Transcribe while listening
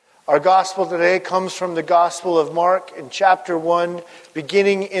Our gospel today comes from the Gospel of Mark in chapter 1,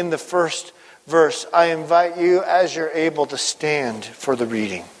 beginning in the first verse. I invite you, as you're able, to stand for the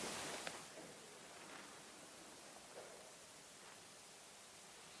reading.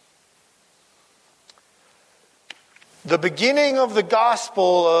 The beginning of the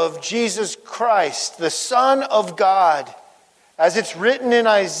gospel of Jesus Christ, the Son of God, as it's written in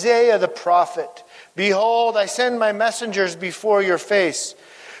Isaiah the prophet. Behold, I send my messengers before your face,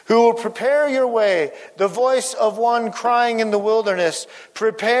 who will prepare your way, the voice of one crying in the wilderness,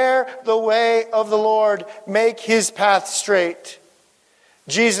 prepare the way of the Lord, make his path straight.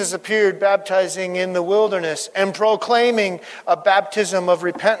 Jesus appeared baptizing in the wilderness and proclaiming a baptism of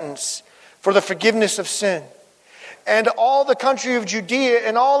repentance for the forgiveness of sin. And all the country of Judea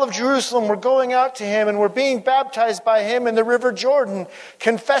and all of Jerusalem were going out to him and were being baptized by him in the river Jordan,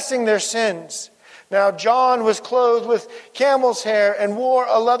 confessing their sins. Now John was clothed with camel's hair and wore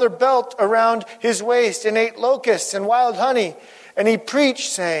a leather belt around his waist and ate locusts and wild honey. And he preached,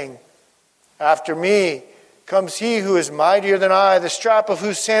 saying, After me comes he who is mightier than I, the strap of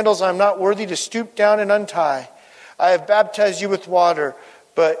whose sandals I am not worthy to stoop down and untie. I have baptized you with water,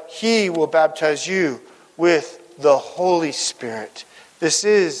 but he will baptize you with the Holy Spirit. This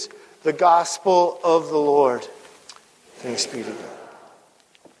is the gospel of the Lord. Thanks be to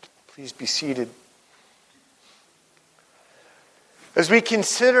God. Please be seated. As we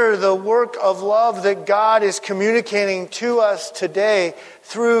consider the work of love that God is communicating to us today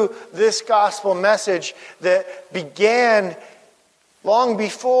through this gospel message that began long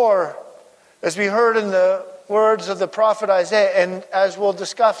before, as we heard in the words of the prophet Isaiah, and as we'll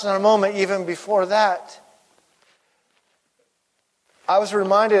discuss in a moment, even before that. I was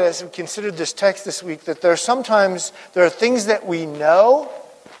reminded as we considered this text this week that there are things that we know,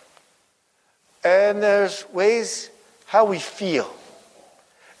 and there's ways how we feel.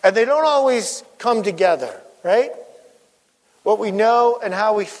 And they don't always come together, right? What we know and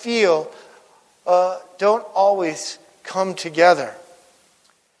how we feel don't always come together.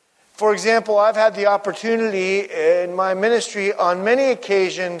 For example, I've had the opportunity in my ministry on many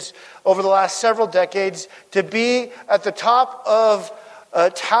occasions over the last several decades to be at the top of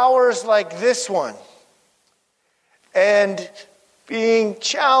towers like this one, and being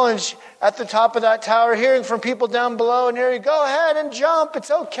challenged at the top of that tower, hearing from people down below, and hearing, go ahead and jump,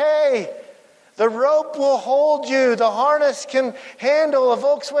 it's okay. The rope will hold you. The harness can handle a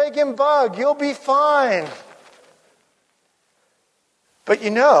Volkswagen Bug. You'll be fine. But you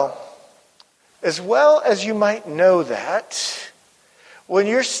know, as well as you might know that, when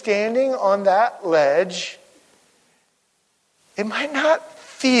you're standing on that ledge, it might not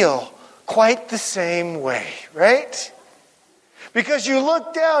feel quite the same way, right? Because you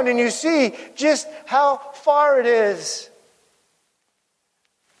look down and you see just how far it is.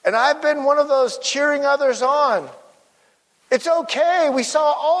 And I've been one of those cheering others on. It's okay. We saw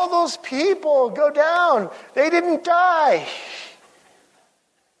all those people go down. They didn't die.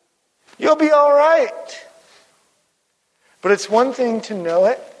 You'll be all right. But it's one thing to know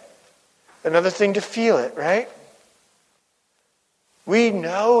it, another thing to feel it, right? We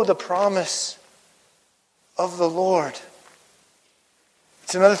know the promise of the Lord.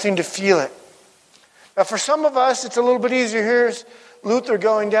 It's another thing to feel it. Now, for some of us, it's a little bit easier. Here's Luther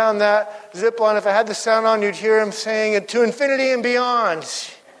going down that zip line. If I had the sound on, you'd hear him saying it, to infinity and beyond.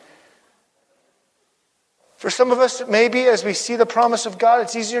 For some of us, maybe as we see the promise of God,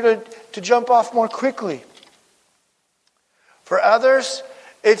 it's easier to jump off more quickly. For others,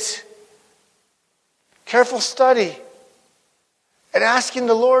 it's careful study and asking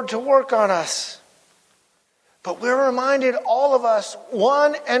the Lord to work on us. But we're reminded, all of us,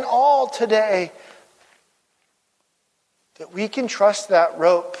 one and all today, that we can trust that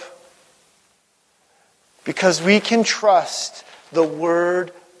rope because we can trust the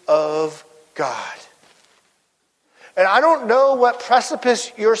Word of God. And I don't know what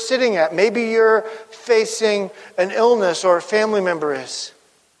precipice you're sitting at. Maybe you're facing an illness or a family member is.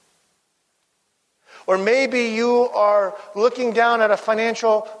 Or maybe you are looking down at a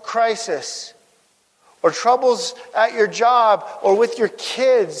financial crisis, or troubles at your job or with your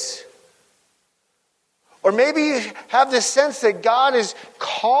kids. Or maybe you have this sense that God is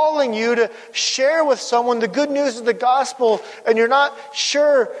calling you to share with someone the good news of the gospel, and you're not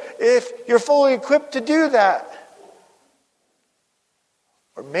sure if you're fully equipped to do that.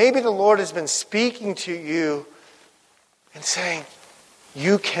 Or maybe the Lord has been speaking to you and saying,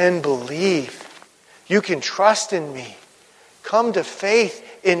 you can believe. You can trust in me. Come to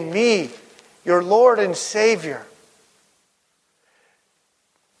faith in me, your Lord and Savior.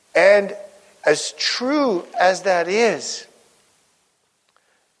 And as true as that is,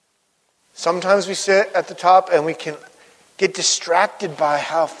 Sometimes we sit at the top and we can get distracted by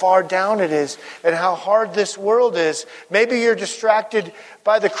how far down it is and how hard this world is. Maybe you're distracted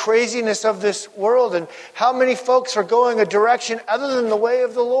by the craziness of this world and how many folks are going a direction other than the way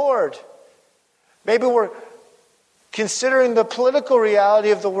of the Lord. Maybe we're considering the political reality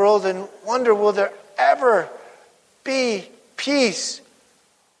of the world and wonder, will there ever be peace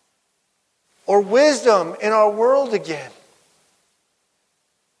or wisdom in our world again?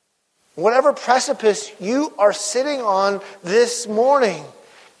 Whatever precipice you are sitting on this morning,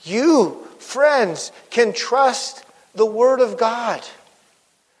 you, friends, can trust the Word of God.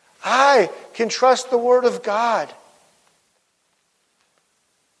 I can trust the Word of God.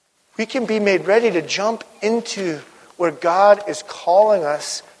 We can be made ready to jump into where God is calling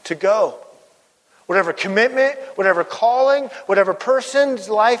us to go. Whatever commitment, whatever calling, whatever person's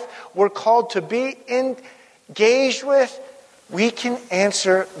life we're called to be engaged with, we can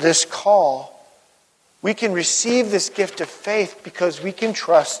answer this call. We can receive this gift of faith because we can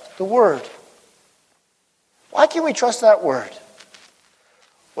trust the Word. Why can we trust that Word?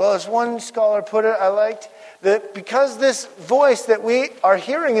 Well, as one scholar put it, I liked that because this voice that we are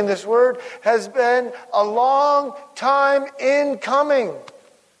hearing in this Word has been a long time in coming.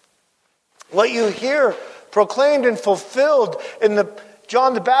 What you hear proclaimed and fulfilled in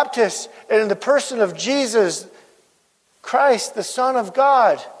John the Baptist and in the person of Jesus Christ, the Son of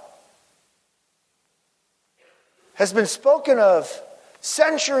God, has been spoken of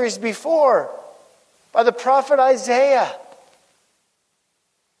centuries before by the prophet Isaiah,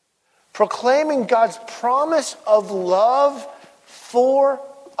 proclaiming God's promise of love for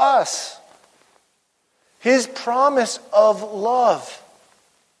us. His promise of love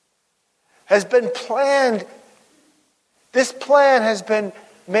has been planned. This plan has been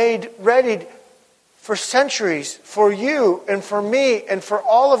made ready for centuries, for you and for me and for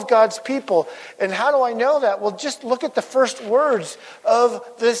all of God's people. And how do I know that? Well, just look at the first words of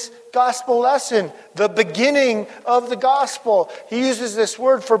this gospel lesson, the beginning of the gospel. He uses this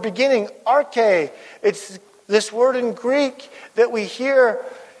word for beginning, arche. It's this word in Greek that we hear,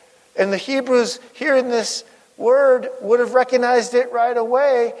 and the Hebrews hearing this word would have recognized it right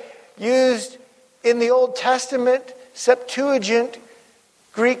away, used in the Old Testament Septuagint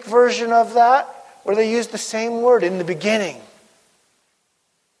Greek version of that, where they use the same word, in the beginning.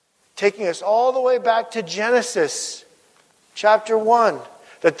 Taking us all the way back to Genesis chapter 1.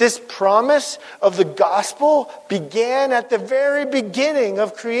 That this promise of the gospel began at the very beginning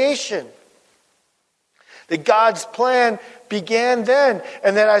of creation. That God's plan began then.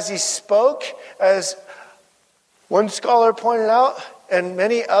 And that as He spoke, as one scholar pointed out, and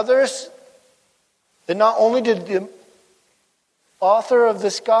many others, that not only did the author of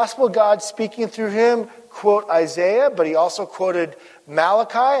this gospel, God speaking through him, quote Isaiah, but he also quoted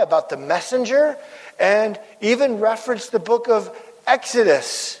Malachi about the messenger, and even referenced the book of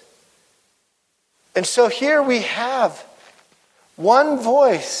Exodus. And so here we have one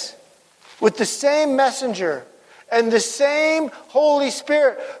voice with the same messenger and the same Holy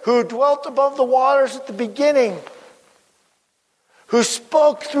Spirit who dwelt above the waters at the beginning, who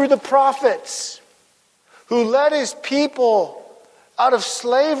spoke through the prophets, who led His people out of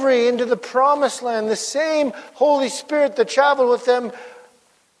slavery into the promised land. The same Holy Spirit that traveled with them,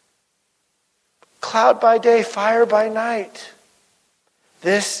 cloud by day, fire by night.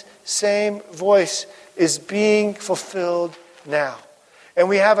 This same voice is being fulfilled now. And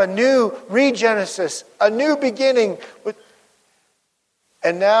we have a new regenesis, a new beginning,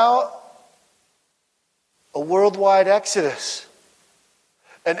 and now a worldwide exodus.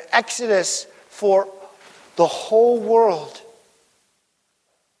 An exodus for the whole world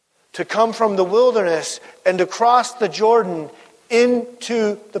to come from the wilderness and to cross the Jordan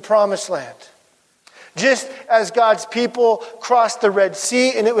into the promised land. Just as God's people crossed the Red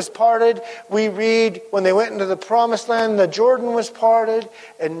Sea and it was parted, we read when they went into the promised land, the Jordan was parted.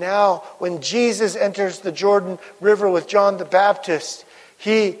 And now when Jesus enters the Jordan River with John the Baptist,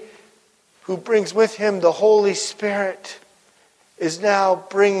 He who brings with Him the Holy Spirit is now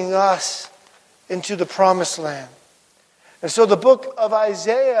bringing us into the promised land. And so the book of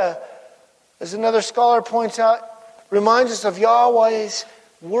Isaiah, as another scholar points out, reminds us of Yahweh's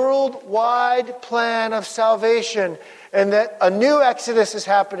worldwide plan of salvation, and that a new exodus is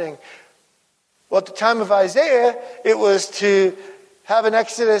happening. Well, at the time of Isaiah, it was to have an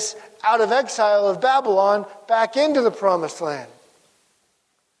exodus out of exile of Babylon back into the promised land.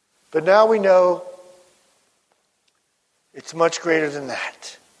 But now we know it's much greater than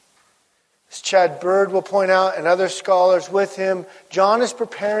that. As Chad Bird will point out, and other scholars with him, John is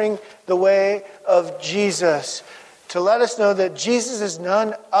preparing the way of Jesus to let us know that Jesus is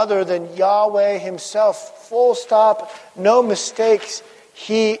none other than Yahweh himself. Full stop, no mistakes.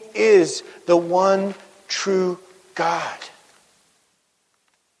 He is the one true God.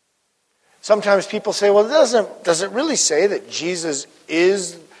 Sometimes people say, well, does it really say that Jesus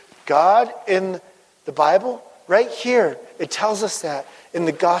is God in the Bible? Right here, it tells us that in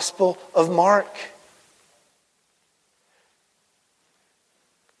the Gospel of Mark.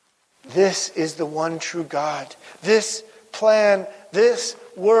 This is the one true God. This plan, this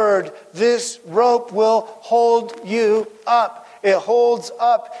word, this rope will hold you up. It holds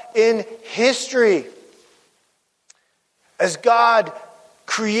up in history. As God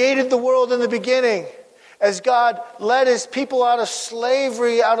created the world in the beginning, as God led his people out of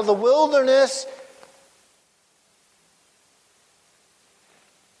slavery, out of the wilderness,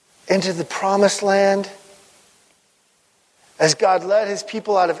 into the promised land, as God led his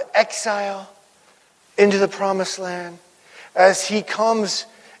people out of exile into the promised land, as he comes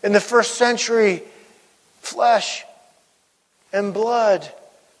in the first century, flesh and blood,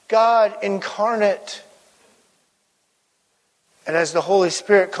 God incarnate. And as the Holy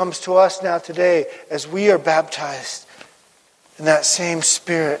Spirit comes to us now today, as we are baptized in that same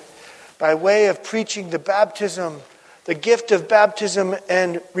Spirit, by way of preaching the baptism, the gift of baptism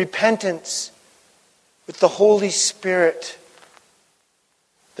and repentance with the Holy Spirit.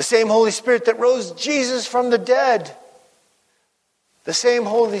 The same Holy Spirit that rose Jesus from the dead. The same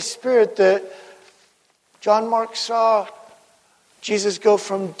Holy Spirit that John Mark saw Jesus go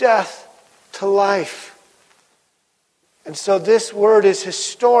from death to life. And so this word is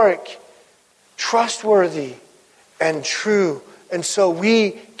historic, trustworthy, and true. And so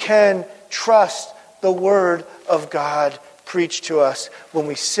we can trust the word of God preached to us when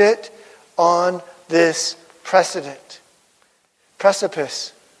we sit on this precipice.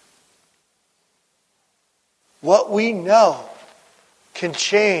 What we know can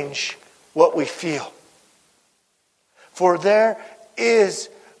change what we feel. For there is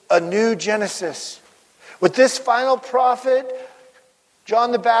a new Genesis. With this final prophet,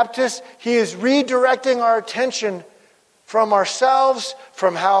 John the Baptist, he is redirecting our attention from ourselves,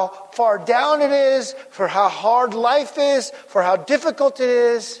 from how far down it is, for how hard life is, for how difficult it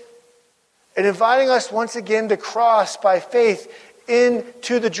is, and inviting us once again to cross by faith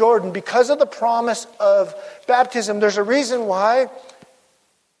into the Jordan because of the promise of baptism. There's a reason why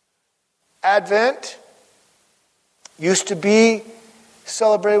Advent used to be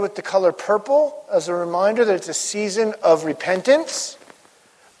celebrated with the color purple as a reminder that it's a season of repentance.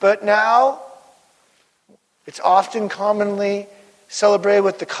 But now it's often commonly celebrated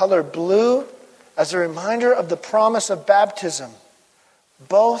with the color blue as a reminder of the promise of baptism.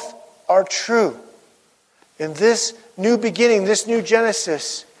 Both are true. In this new beginning, this new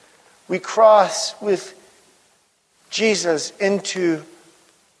Genesis, we cross with Jesus into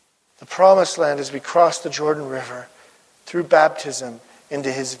the promised land as we cross the Jordan River through baptism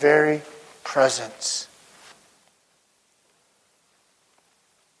into his very presence.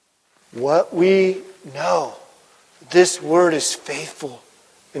 What we know, this word is faithful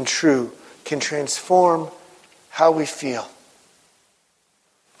and true, can transform how we feel.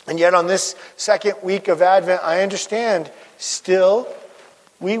 And yet on this second week of Advent, I understand, still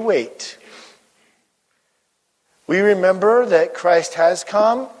we wait. We remember that Christ has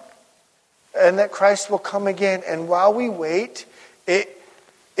come and that Christ will come again. And while we wait, it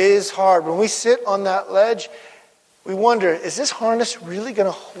is hard. When we sit on that ledge, we wonder, is this harness really going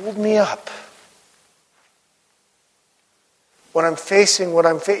to hold me up? When I'm facing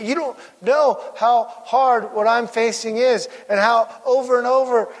you don't know how hard what I'm facing is and how over and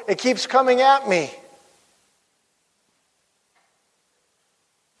over it keeps coming at me.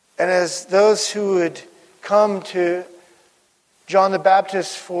 And as those who would come to John the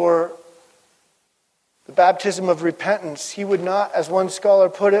Baptist for the baptism of repentance, he would not, as one scholar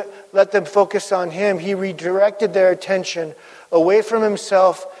put it, let them focus on him. He redirected their attention away from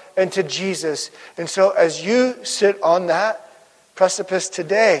himself and to Jesus. And so as you sit on that precipice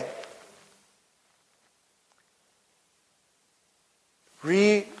today,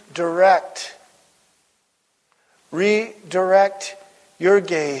 redirect your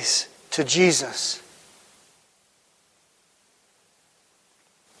gaze to Jesus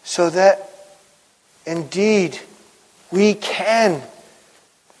so that indeed we can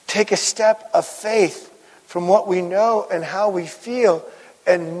take a step of faith from what we know and how we feel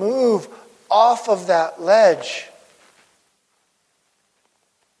and move off of that ledge.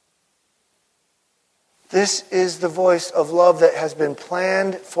 This is the voice of love that has been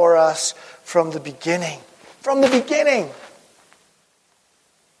planned for us from the beginning. From the beginning.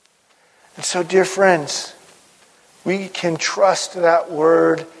 And so, dear friends, We can trust that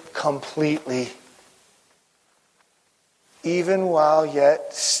word completely, even while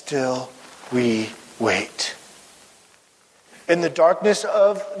yet still we wait. In the darkness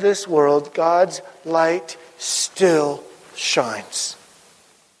of this world, God's light still shines.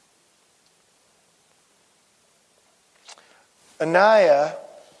 Anaya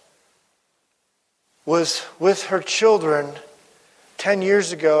was with her children 10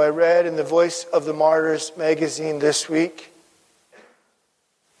 years ago. I read in the Voice of the Martyrs magazine this week,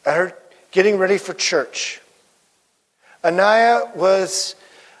 at her getting ready for church. Anaya was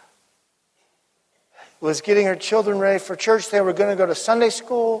getting her children ready for church. They were going to go to Sunday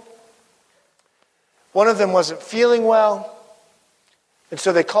school. One of them wasn't feeling well. And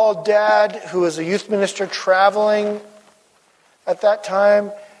so they called Dad, who was a youth minister traveling at that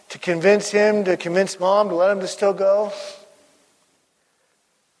time, to convince Mom to let him to still go.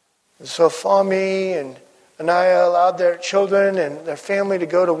 And so Fahmi and Anaya allowed their children and their family to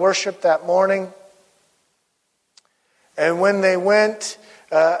go to worship that morning. And when they went,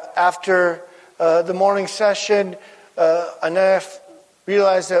 after the morning session, Anaya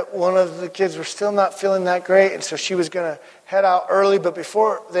realized that one of the kids were still not feeling that great, and so she was going to head out early. But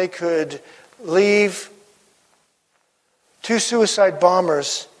before they could leave, 2 suicide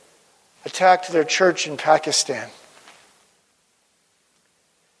bombers attacked their church in Pakistan.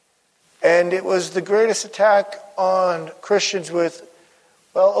 And it was the greatest attack on Christians, with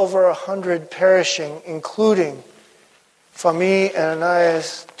well over 100 perishing, including Fahmi and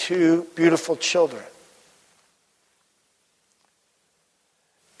Anaya's 2 beautiful children.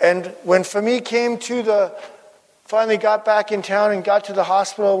 And when Fahmi finally got back in town and got to the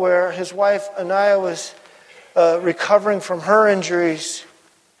hospital where his wife Anaya was recovering from her injuries,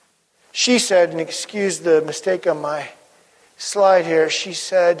 she said, and excuse the mistake on my slide here, she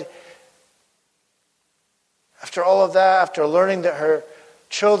said, after all of that, after learning that her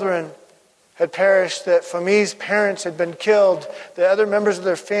children had perished, that Fahmi's parents had been killed, the other members of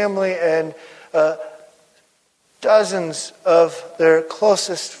their family and dozens of their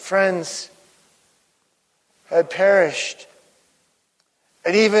closest friends had perished.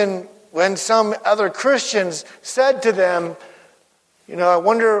 And even when some other Christians said to them, I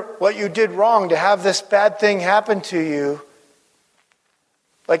wonder what you did wrong to have this bad thing happen to you,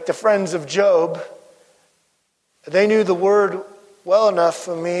 like the friends of Job, they knew the word well enough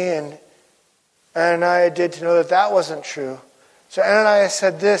for me and Ananiah did to know that wasn't true. So Ananiah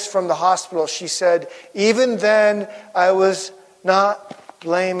said this from the hospital. She said, even then I was not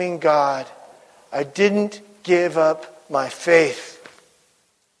blaming God. I didn't give up my faith.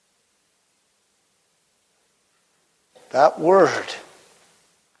 That word,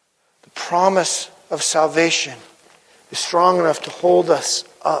 the promise of salvation, is strong enough to hold us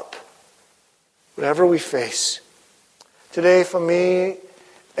up, whatever we face. Today, for me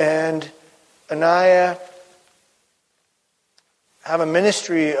and Anaya, have a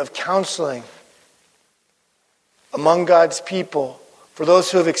ministry of counseling among God's people for those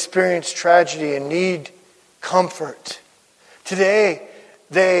who have experienced tragedy and need comfort. Today,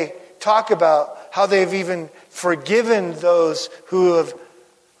 they talk about how they've even forgiven those who have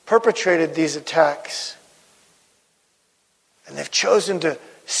perpetrated these attacks. And they've chosen to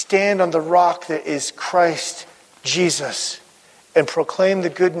stand on the rock that is Christ Jesus and proclaim the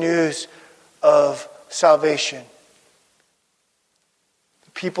good news of salvation.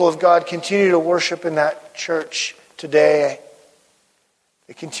 The people of God continue to worship in that church today.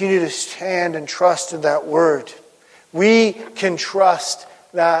 They continue to stand and trust in that word. We can trust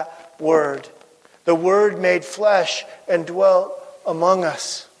that word. The word made flesh and dwelt among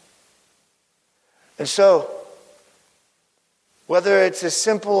us. And so, whether it's as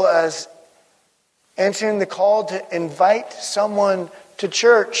simple as answering the call to invite someone to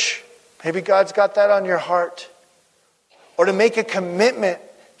church, maybe God's got that on your heart, or to make a commitment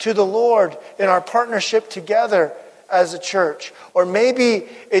to the Lord in our partnership together as a church, or maybe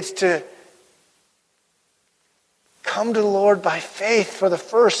it's to come to the Lord by faith for the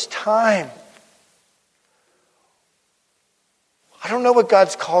first time. I don't know what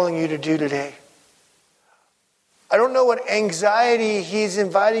God's calling you to do today. I don't know what anxiety He's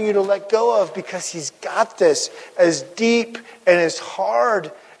inviting you to let go of, because He's got this as deep and as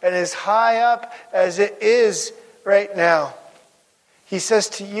hard and as high up as it is right now. He says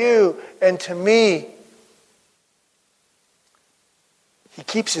to you and to me, He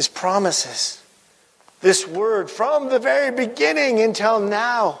keeps His promises. This word from the very beginning until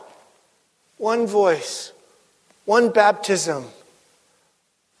now. One voice, one baptism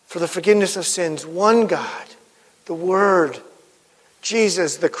for the forgiveness of sins, one God. The Word,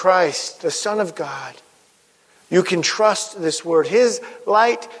 Jesus the Christ, the Son of God, You can trust this word. His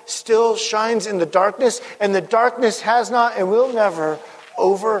light still shines in the darkness, and the darkness has not and will never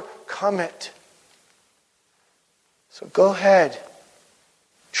overcome it. So go ahead.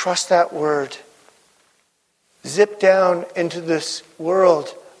 Trust that word. Zip down into this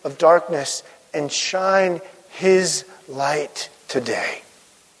world of darkness and shine His light today.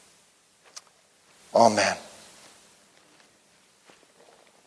 Amen.